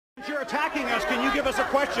you're attacking us, can you give us a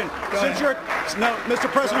question? No, Mr.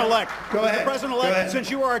 President-elect. Go ahead. Mr. President-elect, since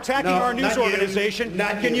you are attacking our news organization,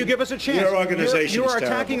 can you give us a chance? Your organization You are is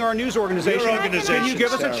attacking terrible. our news organization. Your organization Can you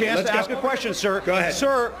give us a is chance terrible. to ask a question, sir? Go ahead.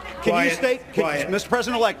 Sir, can Quiet. you state, Quiet. Mr.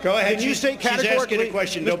 President-elect, Go ahead. can you state She's asking categorically, a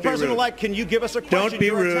question. Mr. Don't be rude. President-elect, can you give us a question? Don't be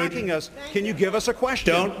You're rude. attacking us. Can you give us a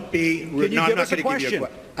question? Don't be rude. Can you No, I'm give not us a going to give you a question?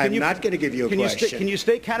 question. I'm not going to give you a question. Can you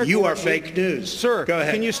state categorically? You are fake news. Sir, go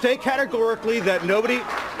ahead. Can you state categorically that nobody...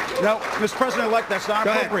 No, Mr. President-elect, that's not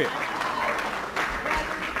Go ahead. appropriate.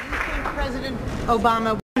 President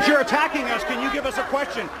Obama. Since you're attacking us, can you give us a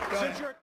question? Go ahead.